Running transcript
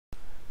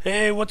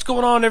Hey, what's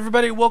going on,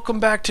 everybody? Welcome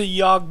back to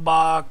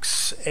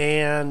Yogbox,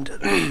 and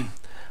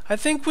I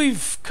think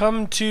we've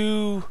come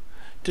to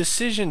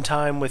decision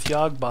time with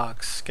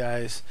Yogbox,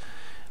 guys.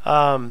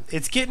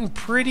 It's getting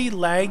pretty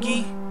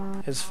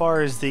laggy as far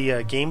as the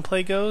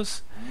gameplay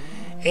goes,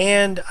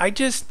 and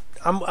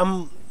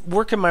I'm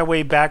working my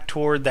way back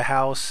toward the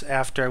house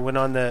after I went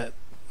on that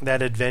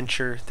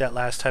adventure that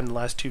last time, the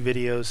last two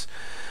videos.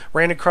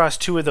 Ran across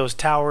two of those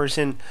towers,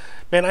 and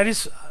man, I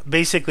just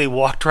basically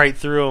walked right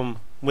through them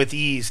with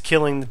ease,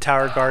 killing the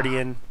tower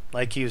guardian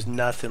like he was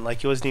nothing, like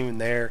he wasn't even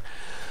there.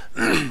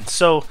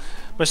 So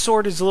my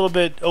sword is a little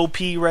bit OP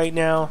right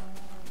now,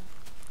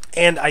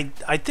 and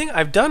I think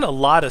I've done a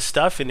lot of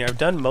stuff in here. I've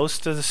done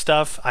most of the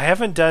stuff. I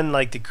haven't done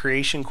like the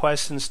creation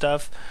quests and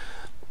stuff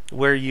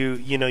where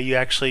you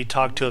actually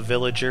talk to a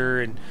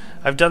villager, and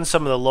I've done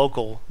some of the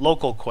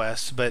local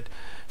quests, but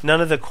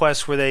none of the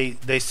quests where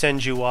they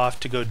send you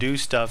off to go do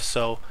stuff.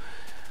 So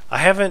I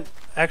haven't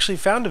actually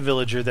found a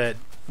villager that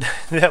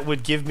that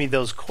would give me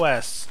those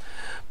quests.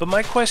 But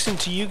my question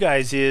to you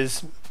guys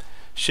is,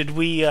 should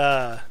we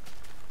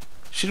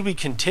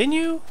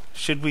continue?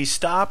 Should we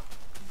stop?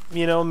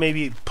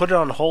 Maybe put it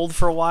on hold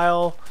for a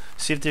while,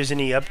 see if there's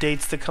any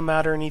updates that come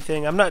out or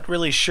anything. I'm not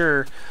really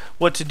sure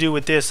what to do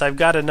with this. I've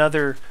got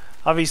another,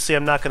 obviously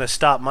I'm not going to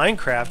stop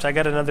Minecraft. I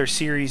got another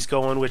series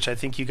going which I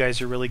think you guys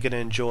are really going to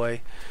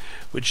enjoy,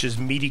 which is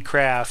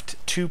Meatycraft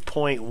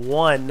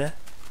 2.1,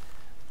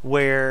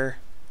 where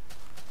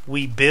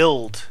we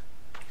build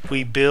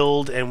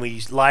and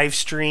we live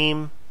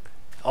stream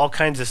all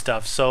kinds of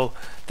stuff. So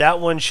that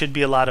one should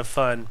be a lot of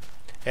fun,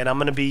 and I'm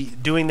going to be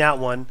doing that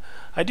one.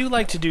 I do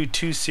like to do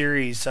two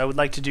series. I would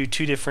like to do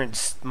two different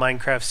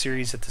Minecraft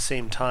series at the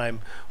same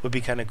time. Would be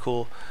kind of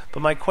cool.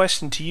 But my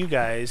question to you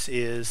guys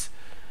is,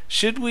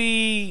 should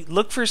we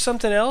look for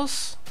something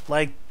else?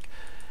 Like,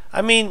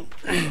 I mean,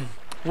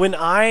 when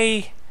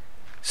I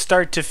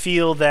start to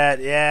feel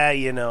that, yeah,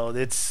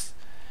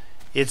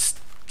 it's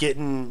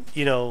getting,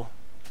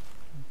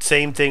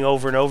 same thing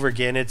over and over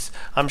again.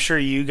 I'm sure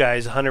you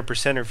guys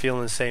 100% are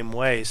feeling the same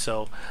way.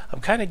 So I'm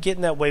kind of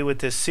getting that way with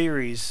this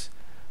series.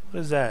 What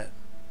is that?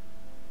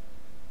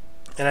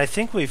 And I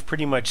think we've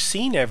pretty much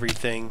seen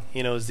everything,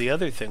 is the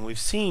other thing. We've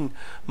seen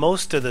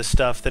most of the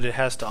stuff that it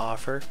has to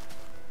offer.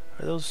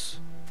 Are those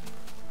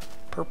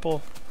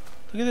purple?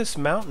 Look at this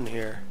mountain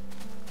here.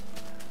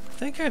 I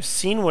think I've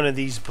seen one of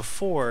these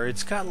before.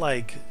 It's got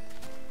like,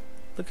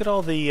 look at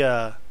all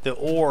the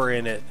ore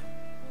in it.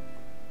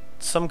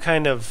 Some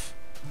kind of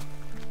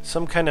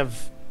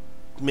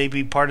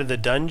maybe part of the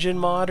dungeon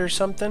mod or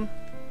something.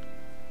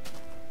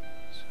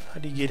 So how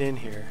do you get in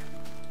here?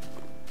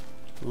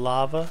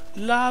 Lava.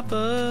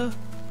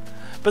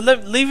 But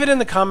leave it in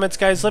the comments,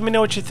 guys. Let me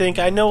know what you think.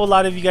 I know a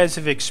lot of you guys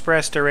have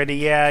expressed already,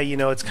 yeah,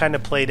 it's kind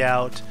of played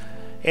out,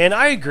 and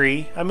I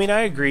agree. I mean,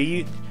 I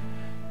agree.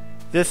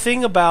 The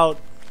thing about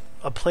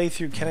a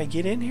playthrough, can I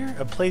get in here?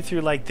 A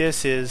playthrough like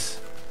this is,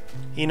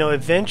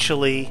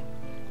 eventually,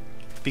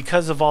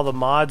 because of all the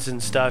mods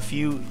and stuff,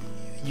 you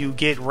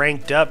get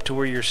ranked up to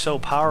where you're so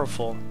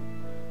powerful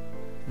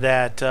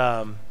that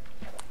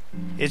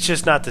it's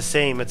just not the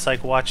same. It's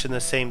like watching the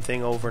same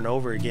thing over and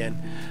over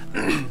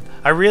again.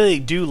 I really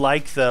do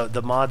like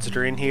the mods that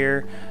are in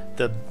here,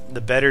 the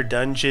better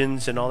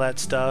dungeons and all that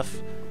stuff.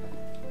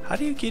 How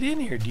do you get in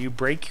here? Do you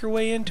break your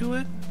way into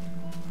it?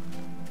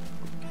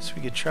 Guess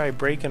we could try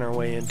breaking our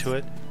way into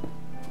it.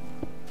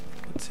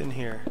 What's in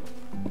here?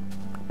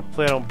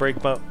 Hopefully I don't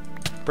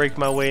break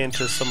my way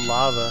into some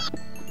lava.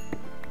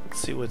 Let's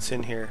see what's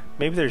in here.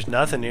 Maybe there's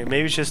nothing here.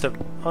 Maybe it's just a...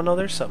 Oh no,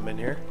 there's something in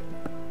here.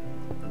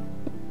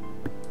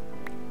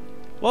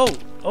 Whoa!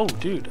 Oh,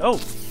 dude. Oh!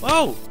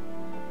 Whoa!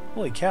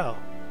 Holy cow.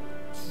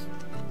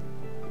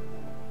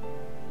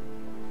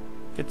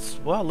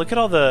 Wow, look at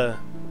all the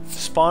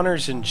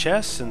spawners and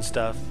chests and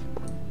stuff.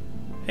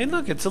 Hey,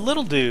 look, it's a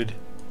little dude.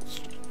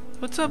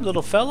 What's up,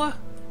 little fella?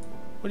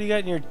 What do you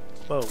got in your...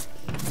 Whoa.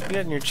 What do you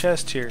got in your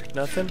chest here?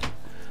 Nothing?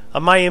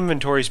 My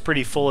inventory's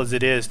pretty full as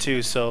it is,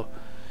 too, so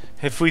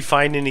if we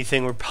find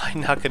anything, we're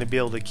probably not going to be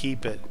able to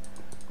keep it.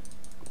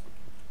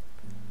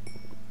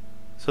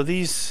 So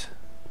these...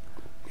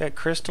 Got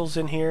crystals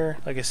in here.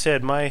 Like I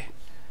said, my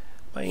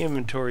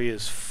inventory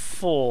is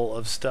full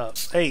of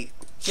stuff. Hey,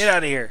 get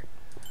out of here.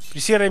 You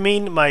see what I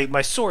mean?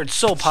 My sword's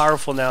so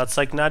powerful now, it's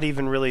like not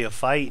even really a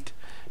fight.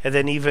 And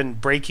then even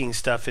breaking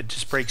stuff, it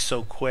just breaks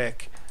so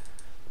quick.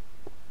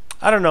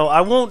 I don't know.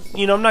 I won't,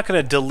 I'm not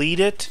going to delete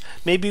it.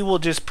 Maybe we'll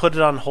just put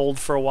it on hold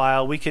for a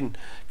while. We can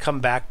come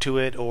back to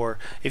it, or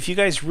if you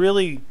guys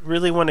really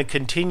want to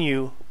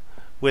continue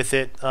with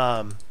it,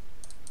 well,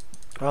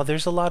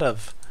 there's a lot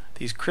of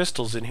these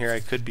crystals in here I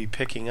could be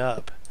picking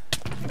up.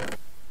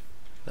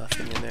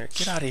 Nothing in there.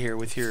 Get out of here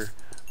with your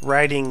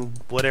riding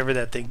whatever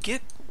that thing.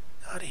 Get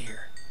out of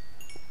here.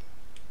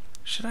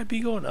 Should I be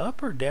going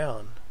up or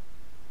down?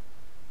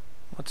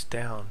 What's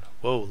down?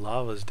 Whoa,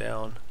 lava's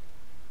down.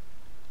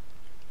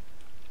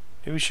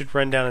 Maybe we should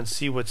run down and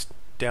see what's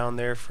down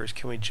there first.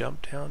 Can we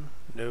jump down?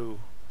 No.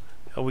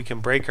 Oh, we can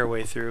break our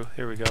way through.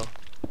 Here we go.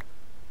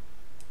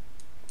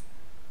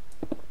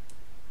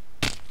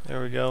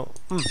 There we go.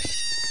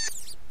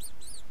 Is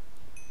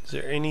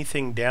there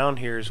anything down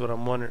here is what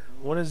I'm wondering.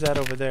 What is that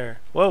over there?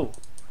 Whoa!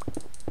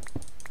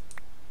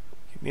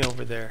 Get me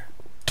over there.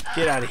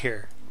 Get out of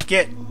here.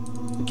 Get!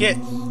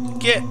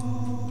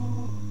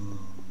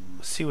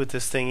 Let's see what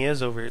this thing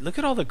is over here. Look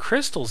at all the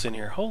crystals in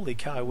here. Holy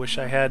cow, I wish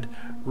I had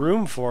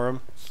room for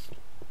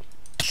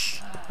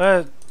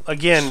them.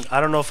 Again, I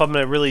don't know if I'm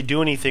going to really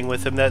do anything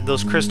with them.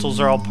 Those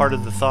crystals are all part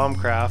of the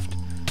Thaumcraft.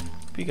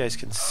 Hope you guys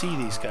can see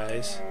these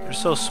guys. They're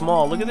so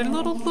small. Look at their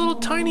little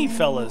tiny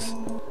fellas.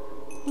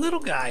 Little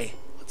guy.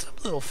 What's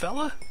up, little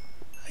fella?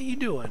 How you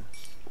doing?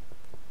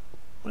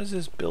 What is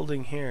this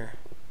building here?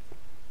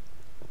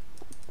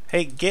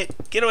 Hey, get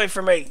away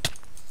from me!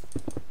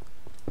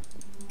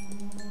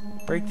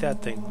 Break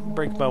that thing.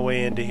 Break my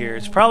way into here.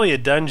 It's probably a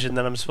dungeon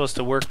that I'm supposed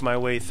to work my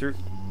way through.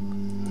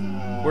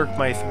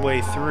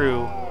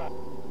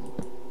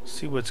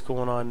 See what's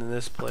going on in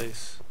this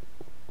place.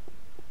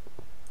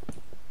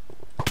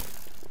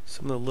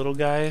 Some of the little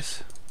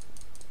guys.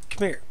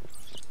 Come here.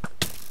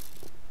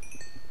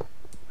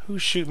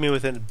 Who's shooting me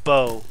with a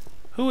bow?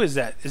 Who is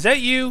that? Is that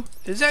you?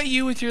 Is that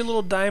you with your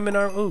little diamond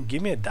arm? Ooh,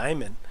 give me a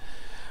diamond.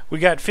 We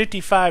got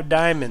 55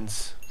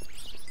 diamonds.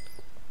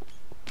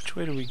 Which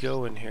way do we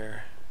go in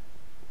here?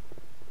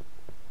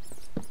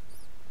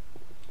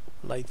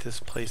 Light this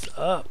place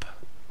up.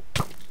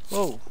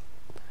 Whoa.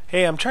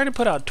 Hey, I'm trying to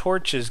put out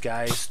torches,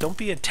 guys. Don't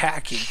be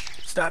attacking.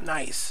 It's not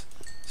nice.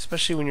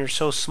 Especially when you're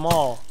so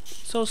small.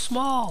 So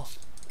small.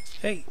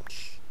 Hey.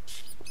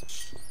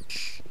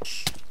 I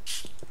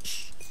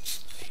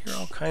hear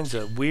all kinds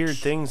of weird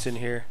things in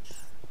here.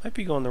 Might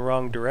be going the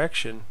wrong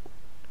direction.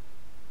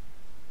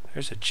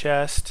 There's a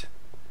chest.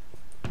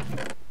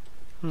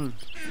 Let's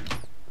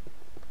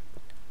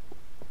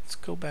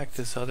go back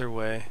this other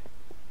way.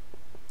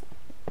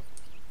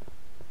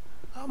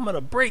 I'm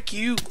gonna break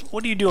you.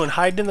 What are you doing?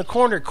 Hiding in the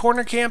corner.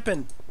 Corner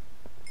camping.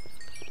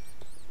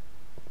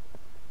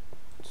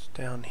 It's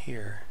down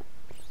here.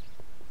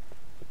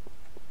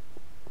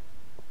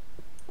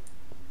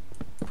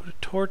 Put a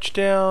torch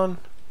down.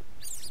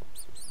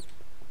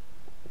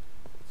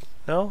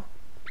 No?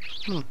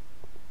 I'm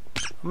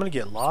gonna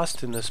get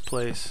lost in this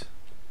place.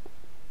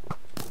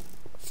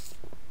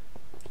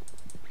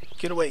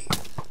 Get away.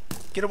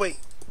 Get away.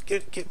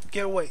 Get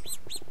away.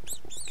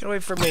 Get away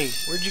from me.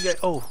 Where'd you get?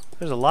 Oh,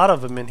 there's a lot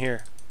of them in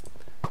here.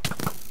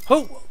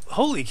 Oh,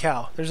 holy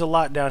cow. There's a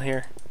lot down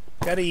here.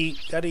 Gotta eat.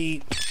 Gotta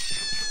eat.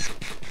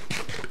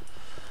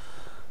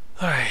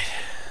 Alright.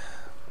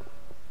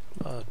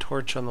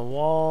 Torch on the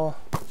wall.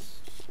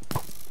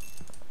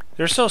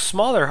 They're so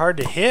small they're hard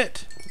to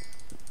hit.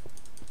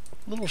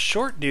 Little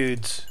short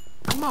dudes.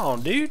 Come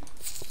on, dude.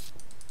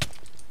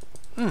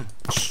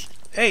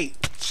 Hey.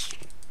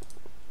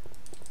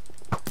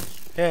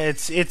 Yeah,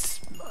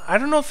 it's I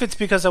don't know if it's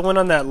because I went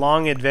on that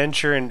long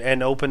adventure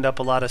and opened up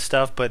a lot of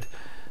stuff, but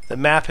the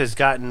map has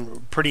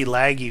gotten pretty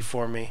laggy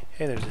for me.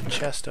 Hey, there's a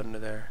chest under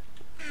there.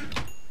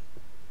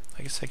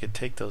 I guess I could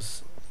take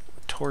those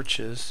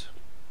torches.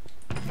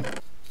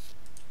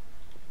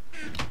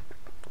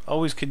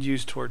 Always could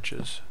use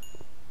torches.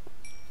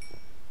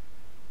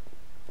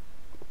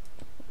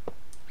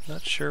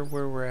 Not sure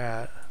where we're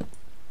at.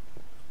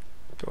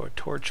 Throw a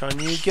torch on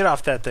you. Get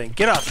off that thing.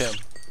 Get off him.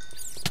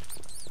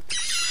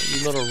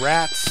 You little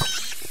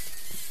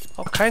rats.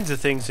 All kinds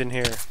of things in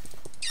here.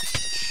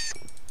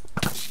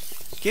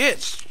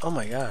 Get! Oh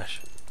my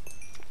gosh.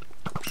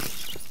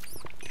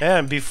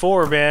 And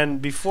before, man,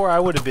 before I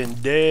would have been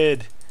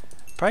dead.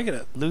 Probably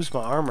gonna lose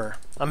my armor.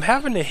 I'm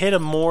having to hit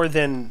him more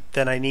than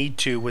I need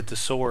to with the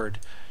sword,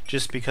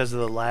 just because of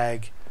the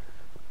lag.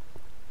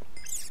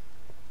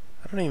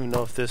 I don't even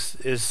know if this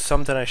is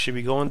something I should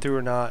be going through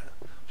or not.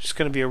 It's just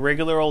gonna be a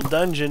regular old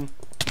dungeon.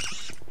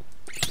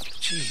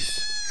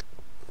 Jeez.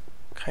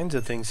 Kinds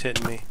of things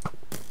hitting me.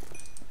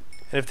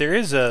 And if there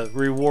is a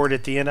reward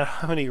at the end, I don't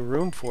have any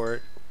room for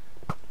it.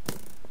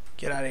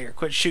 Get out of here.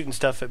 Quit shooting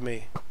stuff at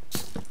me.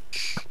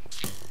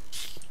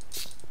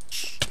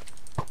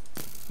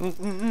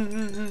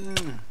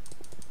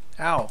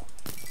 Ow.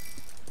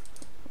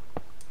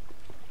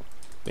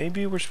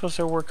 Maybe we're supposed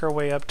to work our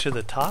way up to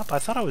the top? I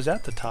thought I was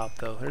at the top,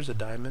 though. There's a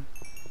diamond.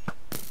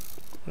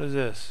 What is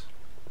this?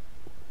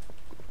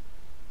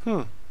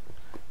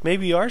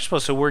 Maybe you are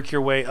supposed to work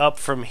your way up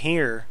from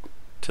here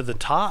to the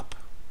top.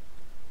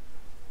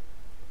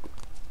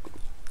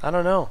 I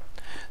don't know.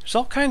 There's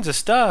all kinds of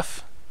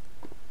stuff.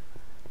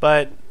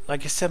 But,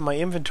 like I said, my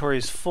inventory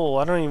is full.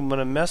 I don't even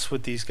want to mess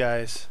with these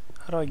guys.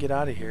 How do I get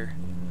out of here?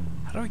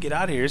 How do I get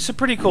out of here? It's a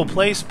pretty cool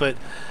place, but...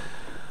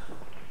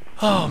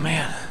 Oh,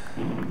 man.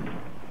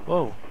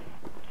 Whoa.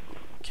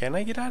 Can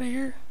I get out of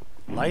here?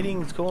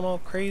 Lighting's going all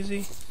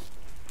crazy.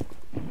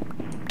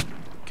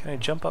 Can I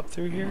jump up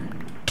through here?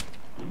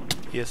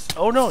 Yes.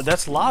 Oh, no,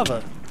 that's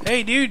lava.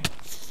 Hey, dude.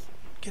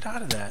 Get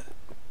out of that.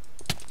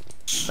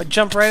 I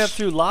jumped right up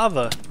through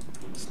lava.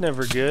 It's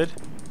never good.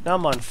 Now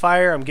I'm on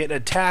fire. I'm getting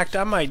attacked.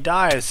 I might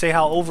die. I say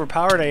how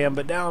overpowered I am,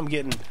 but now I'm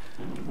getting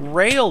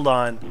railed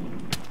on.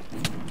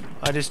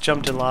 I just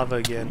jumped in lava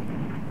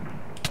again.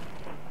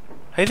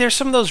 Hey, there's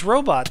some of those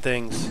robot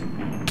things.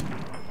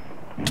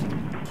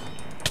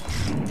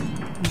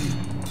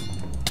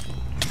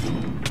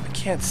 I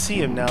can't see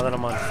him now that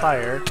I'm on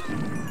fire.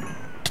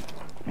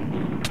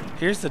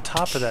 Here's the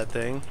top of that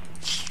thing.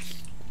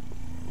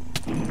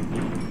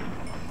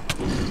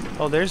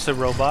 Oh, there's the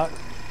robot.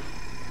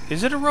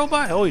 Is it a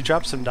robot? Oh, he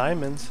dropped some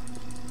diamonds.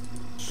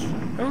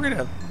 Oh, we're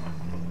gonna...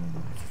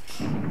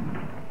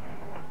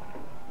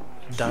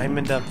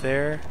 Diamond up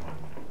there.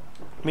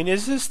 I mean,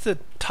 is this the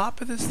top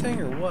of this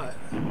thing or what?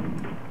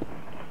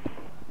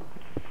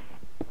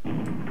 I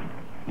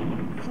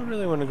don't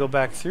really want to go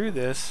back through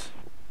this.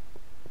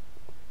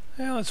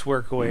 Yeah, let's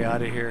work our way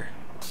out of here.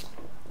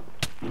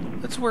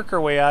 Let's work our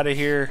way out of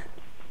here.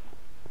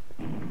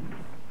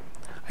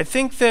 I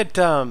think that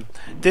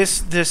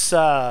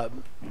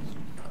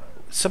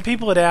some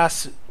people had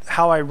asked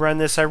how I run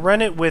this. I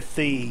run it with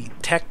the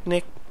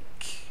Technic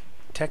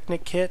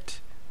kit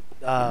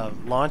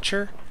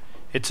launcher.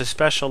 It's a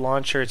special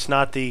launcher. It's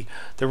not the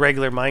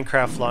regular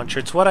Minecraft launcher.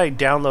 It's what I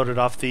downloaded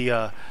off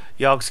the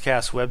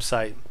Yogscast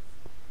website.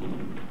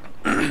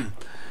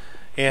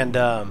 And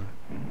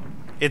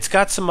it's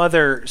got some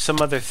other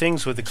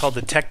things with it called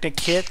the Technic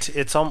kit.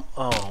 It's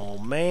oh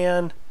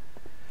man,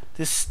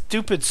 this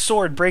stupid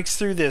sword breaks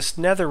through this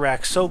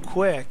netherrack so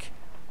quick.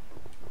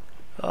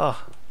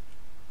 Oh,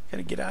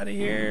 gotta get out of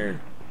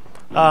here.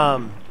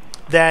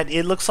 That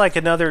it looks like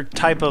another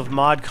type of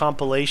mod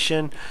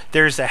compilation.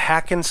 There's a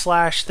hack and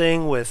slash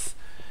thing with...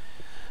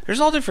 There's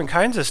all different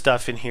kinds of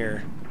stuff in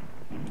here.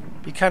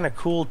 Be kind of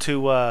cool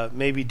to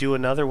maybe do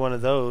another one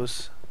of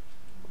those.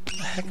 How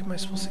the heck am I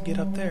supposed to get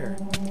up there?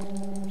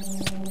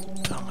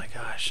 Oh my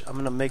gosh. I'm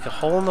going to make a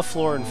hole in the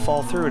floor and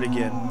fall through it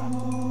again.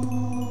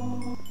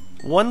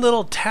 One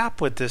little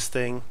tap with this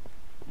thing.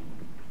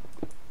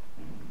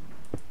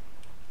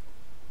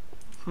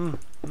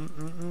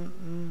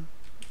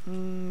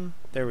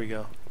 There we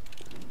go.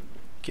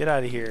 Get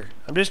out of here.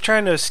 I'm just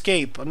trying to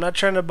escape. I'm not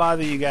trying to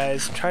bother you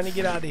guys. I'm trying to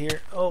get out of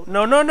here. Oh,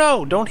 no, no,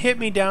 no. Don't hit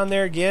me down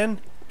there again.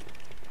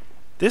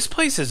 This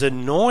place is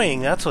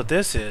annoying. That's what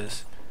this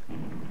is.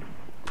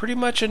 Pretty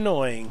much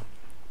annoying.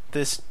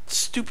 This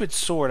stupid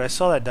sword. I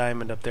saw that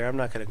diamond up there. I'm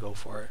not going to go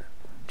for it.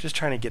 I'm just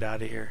trying to get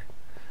out of here.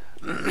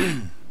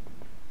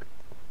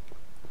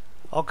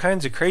 All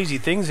kinds of crazy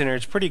things in here.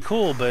 It's pretty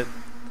cool, but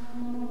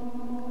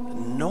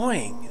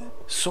annoying.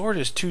 Sword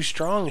is too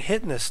strong,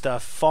 hitting this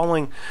stuff,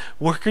 falling,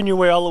 working your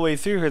way all the way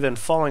through here, then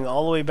falling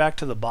all the way back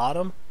to the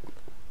bottom.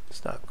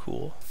 It's not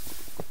cool.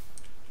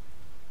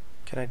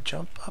 Can I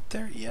jump up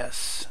there?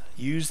 Yes.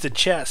 Use the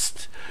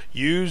chest.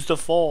 Use the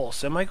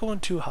false. Am I going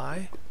too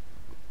high?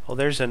 Oh,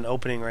 there's an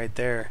opening right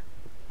there.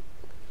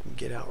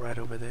 Get out right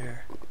over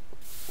there.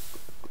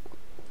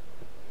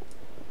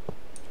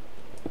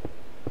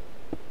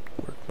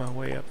 Work my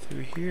way up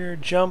through here.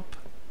 Jump.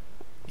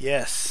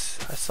 Yes,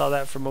 I saw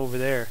that from over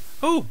there.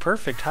 Oh,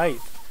 perfect height.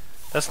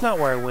 That's not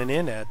where I went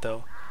in at,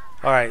 though.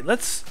 Alright,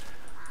 let's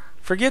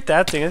forget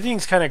that thing. That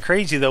thing's kind of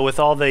crazy, though, with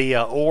all the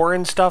ore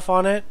and stuff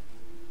on it.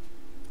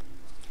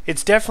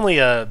 It's definitely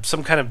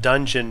some kind of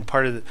dungeon,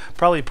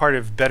 probably part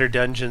of Better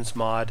Dungeons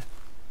mod,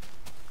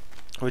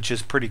 which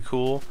is pretty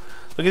cool.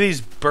 Look at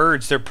these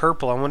birds. They're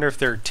purple. I wonder if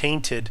they're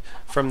tainted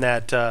from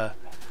that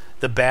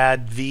the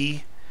bad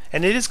V.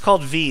 And it is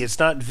called V. It's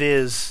not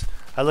Viz.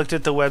 I looked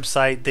at the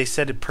website. They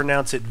said it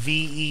pronounce it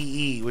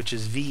VEE, which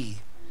is V.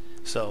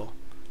 So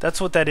that's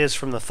what that is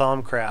from the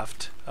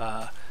Thaumcraft.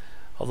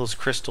 All those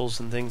crystals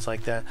and things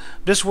like that.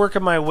 I'm just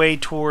working my way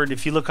toward,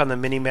 if you look on the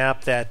mini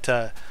map,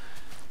 that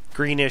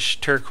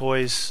greenish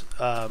turquoise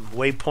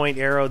waypoint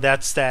arrow.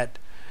 That's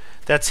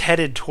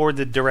headed toward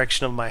the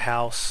direction of my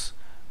house,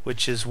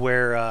 which is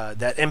where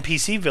that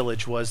NPC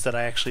village was that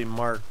I actually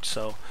marked.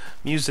 So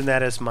I'm using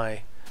that as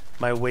my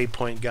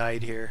waypoint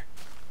guide here.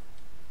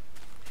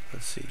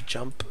 Let's see,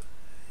 jump,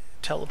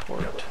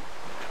 teleport.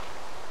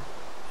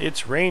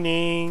 It's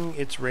raining,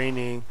 it's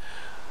raining.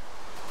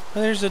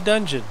 Well, there's a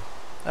dungeon.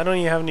 I don't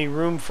even have any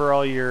room for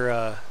all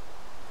your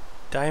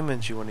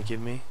diamonds you want to give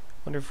me.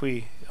 I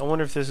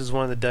wonder if this is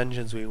one of the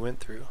dungeons we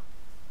went through.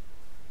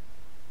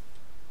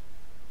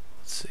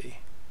 Let's see.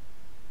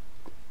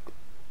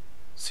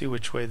 See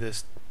which way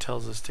this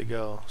tells us to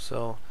go.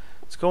 So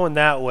it's going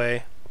that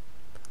way.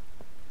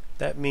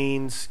 That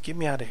means get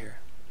me out of here.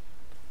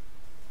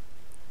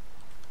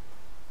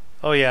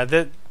 Oh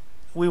yeah,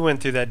 we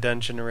went through that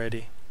dungeon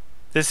already.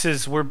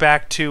 We're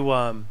back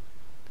to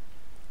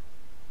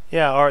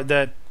yeah,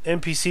 that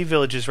NPC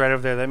village is right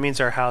over there. That means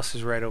our house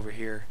is right over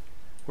here.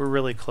 We're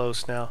really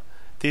close now.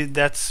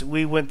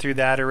 We went through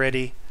that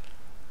already.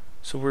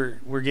 So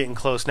we're getting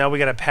close. Now we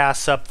got to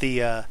pass up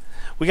the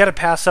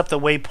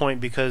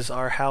waypoint because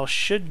our house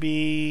should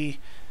be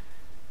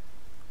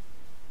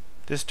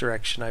this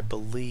direction, I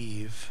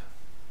believe.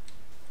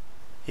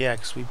 Yeah,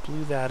 cuz we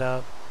blew that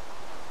up.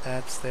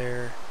 That's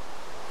there.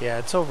 Yeah,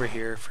 it's over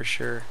here for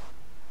sure.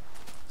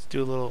 Let's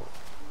do a little...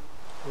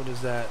 What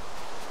is that?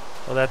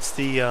 Oh, that's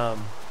the...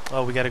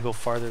 oh, we got to go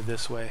farther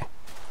this way.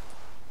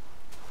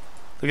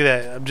 Look at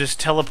that. I'm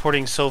just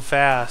teleporting so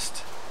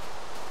fast.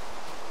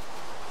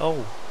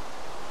 Oh.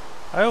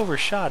 I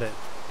overshot it,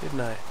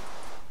 didn't I?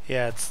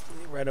 Yeah,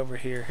 right over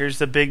here. Here's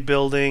the big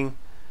building.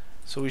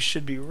 So we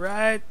should be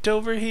right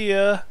over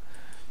here.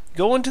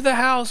 Going to the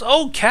house.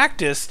 Oh,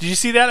 cactus. Did you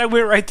see that? I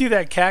went right through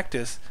that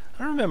cactus.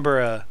 I don't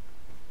remember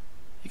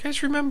you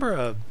guys remember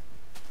a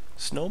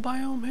snow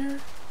biome here?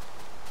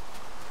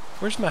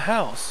 Where's my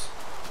house?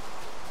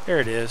 There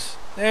it is.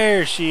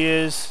 There she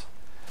is.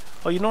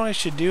 Oh, you know what I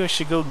should do? I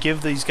should go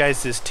give these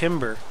guys this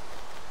timber.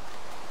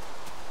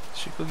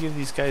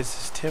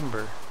 What's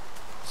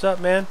up,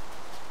 man?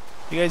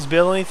 You guys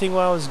build anything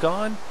while I was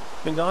gone?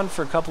 Been gone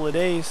for a couple of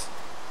days.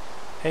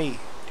 Hey, do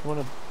you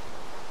want to...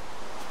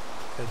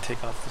 Gotta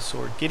take off the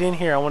sword. Get in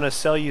here. I want to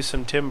sell you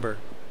some timber.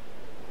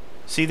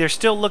 See, they're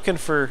still looking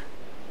for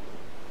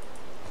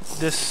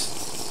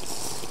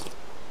this.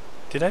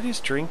 Did I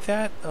just drink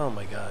that? Oh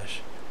my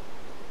gosh.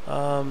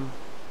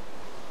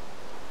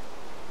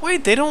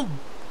 Wait, they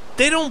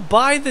don't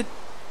buy the...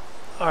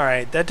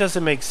 Alright, that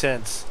doesn't make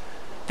sense.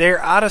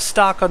 They're out of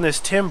stock on this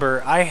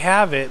timber. I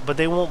have it, but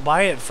they won't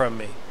buy it from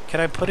me. Can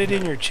I put it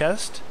in your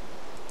chest?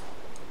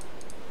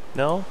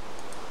 No?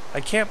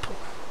 I can't put...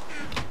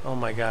 Oh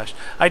my gosh.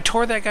 I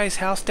tore that guy's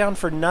house down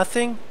for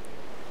nothing?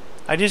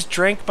 I just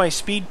drank my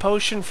speed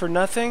potion for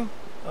nothing?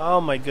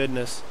 Oh my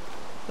goodness.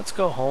 Let's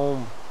go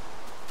home.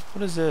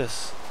 What is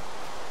this?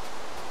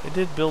 They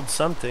did build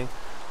something.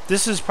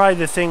 This is probably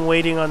the thing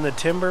waiting on the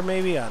timber,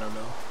 maybe? I don't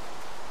know.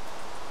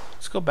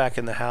 Let's go back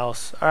in the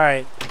house.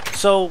 Alright,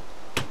 so...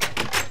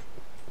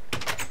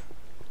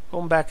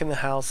 Going back in the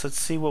house, let's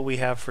see what we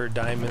have for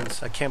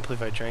diamonds. I can't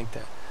believe I drank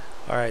that.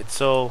 Alright,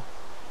 so...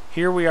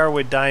 Here we are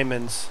with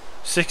diamonds.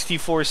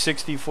 64,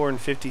 64,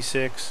 and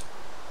 56.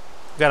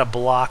 Got a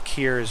block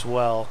here as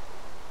well.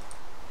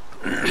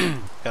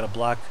 Got a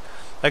block.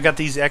 I got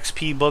these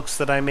XP books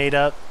that I made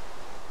up.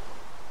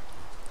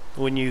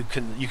 When you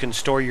can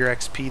store your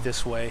XP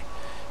this way.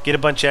 Get a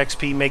bunch of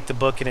XP, make the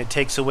book, and it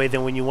takes away.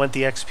 Then when you want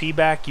the XP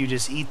back, you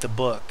just eat the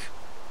book.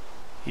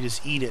 You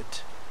just eat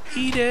it.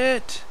 Eat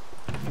it!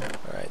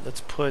 Alright,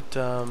 let's put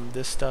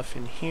this stuff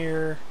in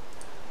here.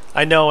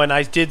 I know, and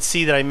I did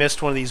see that I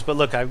missed one of these, but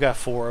look, I've got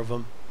 4 of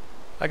them.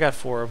 I got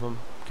 4 of them,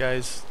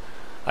 guys.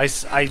 I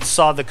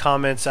saw the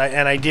comments,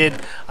 and I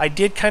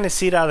did kind of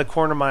see it out of the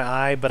corner of my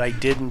eye, but I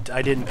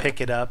didn't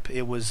pick it up.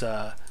 It was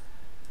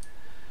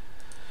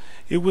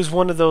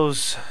one of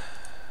those.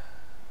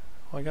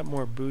 Oh, I got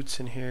more boots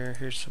in here.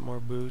 Here's some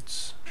more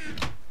boots.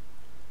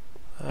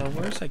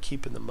 Where's I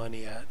keeping the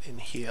money at? In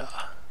here.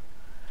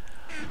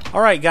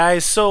 All right,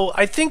 guys. So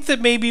I think that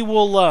maybe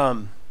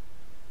we'll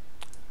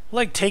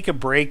like take a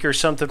break or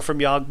something from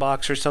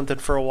Yogbox or something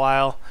for a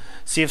while.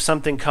 See if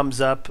something comes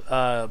up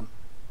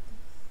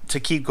to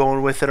keep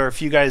going with it, or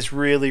if you guys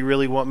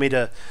really want me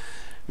to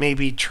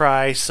maybe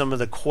try some of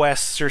the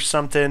quests or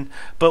something.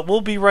 But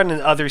we'll be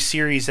running other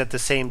series at the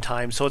same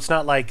time, so it's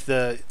not like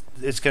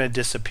it's going to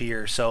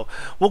disappear. So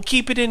we'll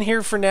keep it in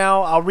here for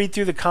now. I'll read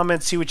through the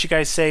comments, see what you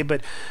guys say,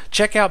 but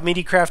check out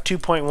Meatycraft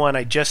 2.1.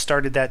 I just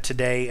started that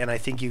today, and I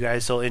think you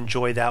guys will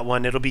enjoy that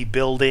one. It'll be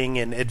building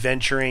and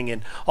adventuring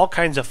and all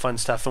kinds of fun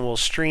stuff, and we'll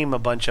stream a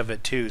bunch of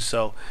it too.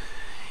 So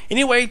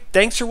anyway,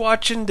 thanks for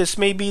watching. This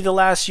may be the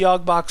last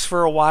Yogbox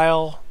for a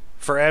while,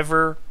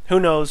 forever. Who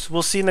knows?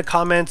 We'll see in the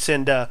comments,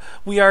 and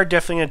we are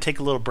definitely going to take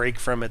a little break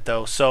from it,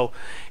 though. So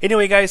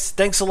anyway, guys,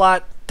 thanks a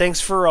lot. Thanks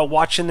for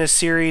watching this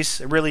series.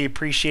 I really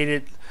appreciate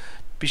it.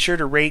 Be sure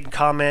to rate and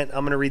comment.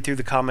 I'm going to read through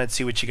the comments,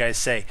 see what you guys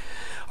say.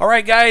 All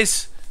right,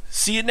 guys.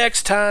 See you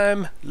next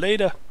time.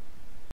 Later.